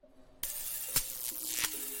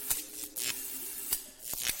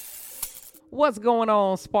What's going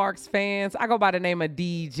on, Sparks fans? I go by the name of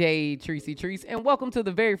DJ Treacy Treese, and welcome to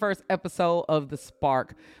the very first episode of The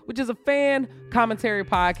Spark, which is a fan commentary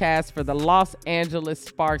podcast for the Los Angeles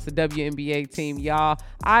Sparks, the WNBA team. Y'all,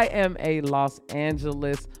 I am a Los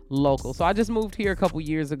Angeles local. So I just moved here a couple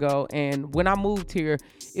years ago, and when I moved here,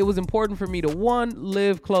 it was important for me to, one,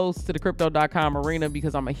 live close to the Crypto.com arena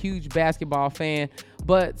because I'm a huge basketball fan,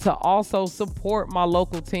 but to also support my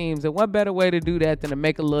local teams. And what better way to do that than to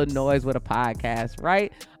make a little noise with a podcast,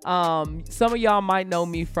 right? Some of y'all might know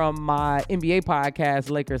me from my NBA podcast,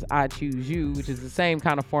 Lakers I Choose You, which is the same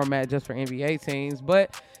kind of format just for NBA teams.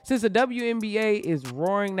 But since the WNBA is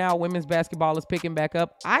roaring now, women's basketball is picking back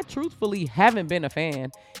up, I truthfully haven't been a fan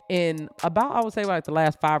in about, I would say, like the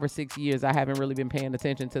last 5 or 6 years. I haven't really been paying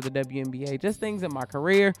attention to the WNBA. Just things in my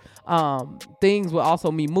career, things with also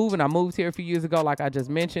me moving. I moved here a few years ago, like I just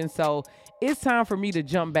mentioned. So it's time for me to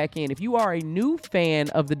jump back in. If you are a new fan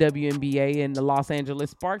of the WNBA and the Los Angeles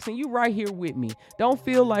Sparks, and you right here with me, don't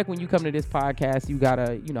feel like when you come to this podcast you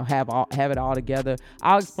gotta, have it all together.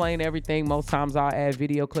 I'll explain everything. Most times I'll add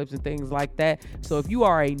video clips and things like that. So if you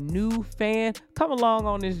are a new fan, come along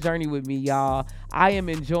on this journey with me, y'all. I am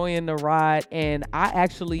enjoying the ride, and I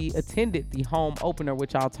actually attended the home opener,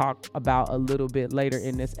 which I'll talk about a little bit later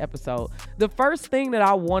in this episode. The first thing that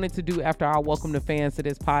I wanted to do after I welcomed the fans to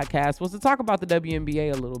this podcast was to talk about the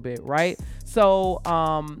WNBA a little bit, right? So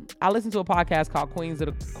I listened to a podcast called Queens of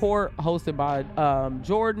the Court, hosted by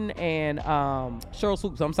Jordan and Cheryl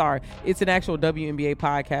Swoops. I'm sorry. It's an actual WNBA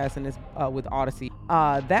podcast, and it's with Odyssey.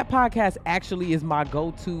 That podcast actually is my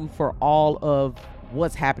go-to for all of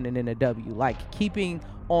what's happening in the W, like keeping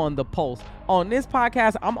on the pulse. On this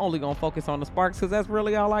podcast, I'm only gonna focus on the Sparks because that's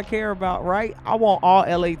really all I care about, right? I want all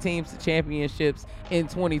LA teams to championships in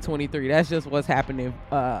 2023. That's just what's happening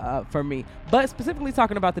for me. But specifically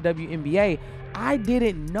talking about the WNBA, I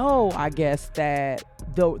didn't know, I guess, that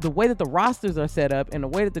the way that the rosters are set up and the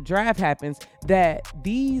way that the draft happens, that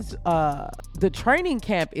the training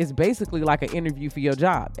camp is basically like an interview for your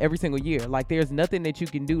job every single year. Like, there's nothing that you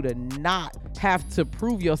can do to not have to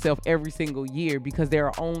prove yourself every single year because there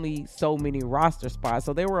are only so many roster spots.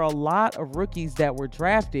 So there were a lot of rookies that were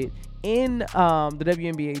drafted in the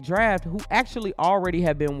WNBA draft who actually already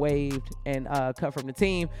have been waived and cut from the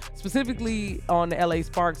team. Specifically on the LA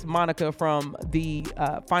Sparks, Monica from the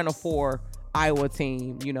Final Four Iowa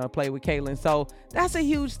team, played with Caitlin. So that's a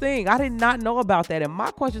huge thing. I did not know about that. And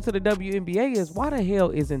my question to the WNBA is, why the hell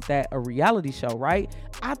isn't that a reality show, right?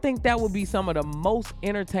 I think that would be some of the most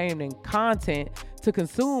entertaining content to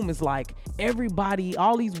consume, is like everybody,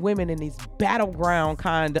 all these women in this battleground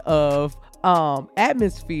kind of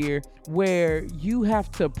atmosphere where you have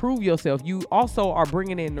to prove yourself. You also are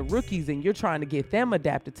bringing in the rookies and you're trying to get them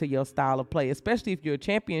adapted to your style of play, especially if you're a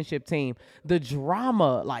championship team. The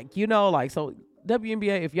drama, so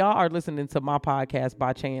WNBA, if y'all are listening to my podcast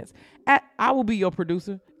by chance, I will be your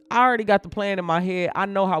producer. I already got the plan in my head. I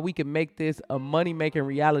know how we can make this a money-making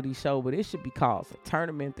reality show, but it should be called a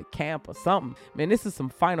tournament, the camp, or something. Man, this is some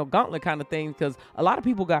final gauntlet kind of thing because a lot of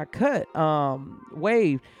people got cut,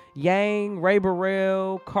 waived. Yang, Ray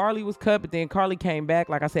Burrell, Carly was cut, but then Carly came back.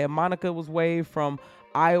 Like I said, Monica was waived from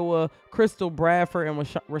Iowa. Crystal Bradford and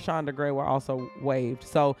Rashonda Gray were also waived.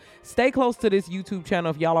 So stay close to this YouTube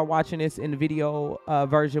channel if y'all are watching this in the video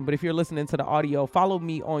version. But if you're listening to the audio, follow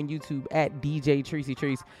me on YouTube at DJ Treacy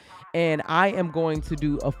Treese. And I am going to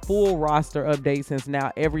do a full roster update since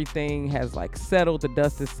now everything has settled. The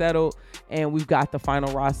dust is settled and we've got the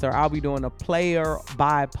final roster. I'll be doing a player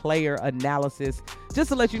by player analysis just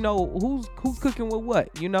to let you know who's cooking with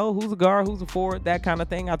what, who's a guard, who's a forward, that kind of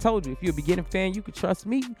thing. I told you, if you're a beginning fan, you could trust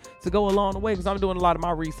me to go along the way because I'm doing a lot of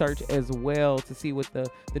my research as well to see what the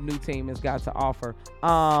new team has got to offer.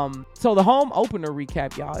 So the home opener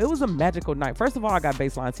recap, y'all, it was a magical night. First of all, I got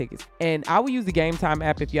baseline tickets, and I would use the Game Time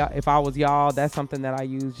app if I was y'all. That's something that I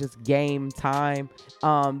use, just Game Time.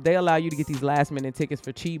 They allow you to get these last minute tickets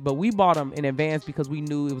for cheap, but we bought them in advance because we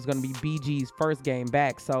knew it was going to be BG's first game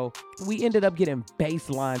back. So we ended up getting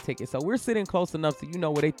baseline tickets. So we're sitting close enough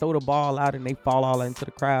so where they throw the ball out and they fall all into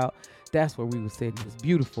the crowd. That's where we were sitting. It was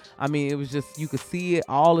beautiful. I mean, it was just, you could see it.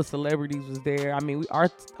 All the celebrities was there. I mean,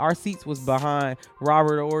 our seats was behind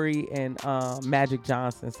Robert Ory and Magic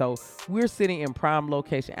Johnson. So we're sitting in prime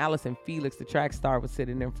location. Allison Felix, the track star, was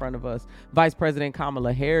sitting in front of us. Vice President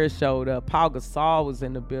Kamala Harris showed up. Paul Gasol was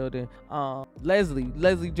in the building.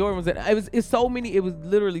 Leslie Jordan was in. It was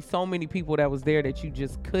literally so many people that was there that you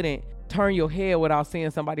just couldn't turn your head without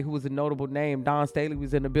seeing somebody who was a notable name. Dawn Staley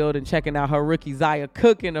was in the building checking out her rookie Zaya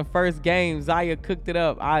Cook in the first game. Zaya cooked it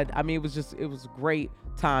up. I mean, it was great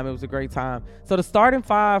time. It was a great time. So the starting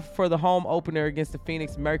five for the home opener against the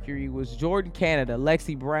Phoenix Mercury was Jordan Canada,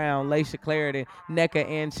 Lexi Brown, Laisha Clarendon, Nneka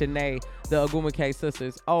and Shanae, the Ogwumike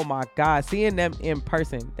sisters. Oh my God, seeing them in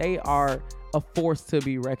person, they are a force to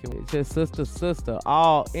be reckoned with. Just sister,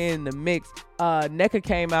 all in the mix. Nneka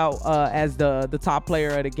came out as the top player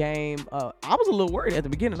of the game. I was a little worried at the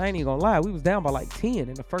beginning. I ain't even gonna lie. We was down by like 10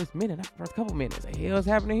 in the first couple minutes. What the hell's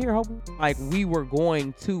happening here? Like we were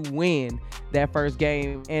going to win that first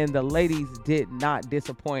game, and the ladies did not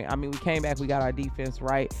disappoint. I mean, we came back, we got our defense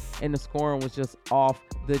right, and the scoring was just off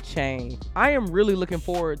the chain. I am really looking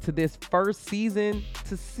forward to this first season,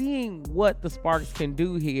 to seeing what the Sparks can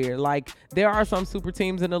do here. Like, there are some super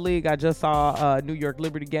teams in the league. I just saw New York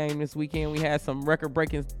Liberty game this weekend. We had some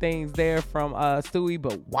record-breaking things there from Stewie,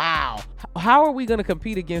 but wow. How are we going to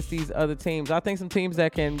compete against these other teams? I think some teams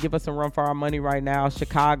that can give us some run for our money right now: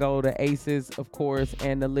 Chicago, the Aces, of course,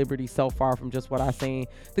 and the Liberty so far from just what I've seen.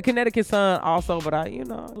 The Connecticut Sun also, but a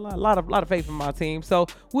lot of faith in my team. So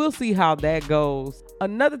we'll see how that goes.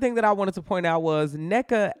 Another thing that I wanted to point out was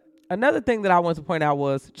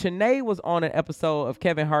Shanae was on an episode of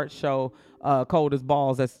Kevin Hart's show, Cold as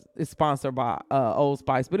Balls, that's sponsored by Old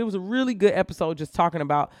Spice. But it was a really good episode just talking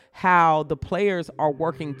about how the players are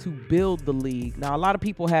working to build the league. Now, a lot of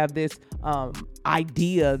people have this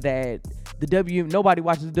idea that nobody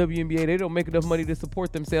watches the WNBA. They don't make enough money to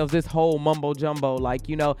support themselves. This whole mumbo jumbo,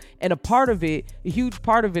 and a huge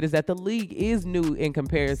part of it is that the league is new in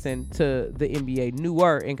comparison to the NBA,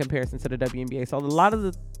 newer in comparison to the WNBA. So a lot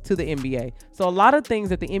of things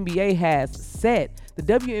that the NBA has set, the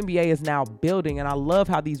WNBA is now building, and I love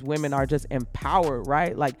how these women are just empowered,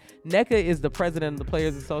 right? Like, Nneka is the president of the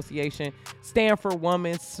Players Association, Stanford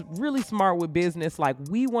woman, really smart with business. Like,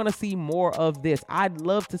 we want to see more of this. I'd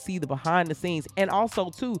love to see the behind the scenes, and also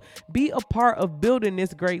to be a part of building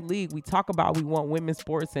this great league. We talk about we want women's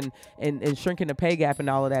sports and shrinking the pay gap and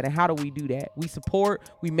all of that. And how do we do that? We support,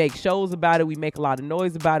 we make shows about it, we make a lot of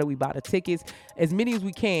noise about it, we buy the tickets, as many as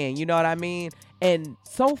we can, you know what I mean? And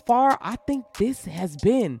so far, I think this has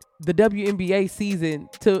been the WNBA season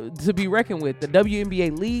to be reckoned with. The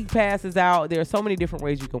WNBA League Pass is out. There are so many different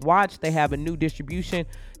ways you can watch. They have a new distribution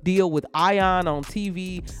deal with Ion on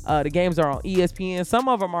TV. The games are on ESPN. Some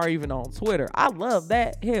of them are even on Twitter. I love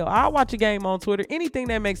that. Hell, I'll watch a game on Twitter. Anything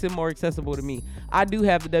that makes it more accessible to me. I do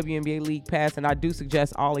have the WNBA League Pass, and I do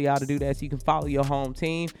suggest all of y'all to do that so you can follow your home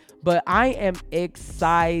team. But I am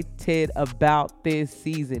excited about this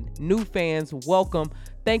season. New fans, welcome.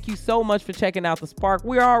 Thank you so much for checking out the Spark.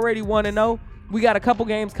 We're already 1-0. We got a couple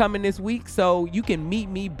games coming this week, so you can meet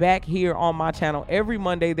me back here on my channel every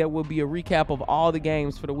Monday. There will be a recap of all the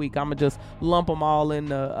games for the week. I'm gonna just lump them all in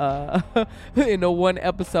the one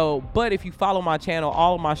episode. But if you follow my channel,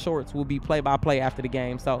 all of my shorts will be play-by-play after the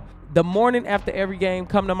game. So the morning after every game,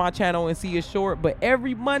 come to my channel and see a short. But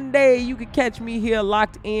every Monday, you can catch me here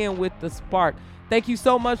locked in with the Spark. Thank you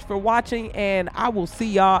so much for watching, and I will see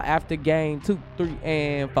y'all after game 2, 3,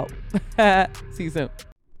 and 4. See you soon.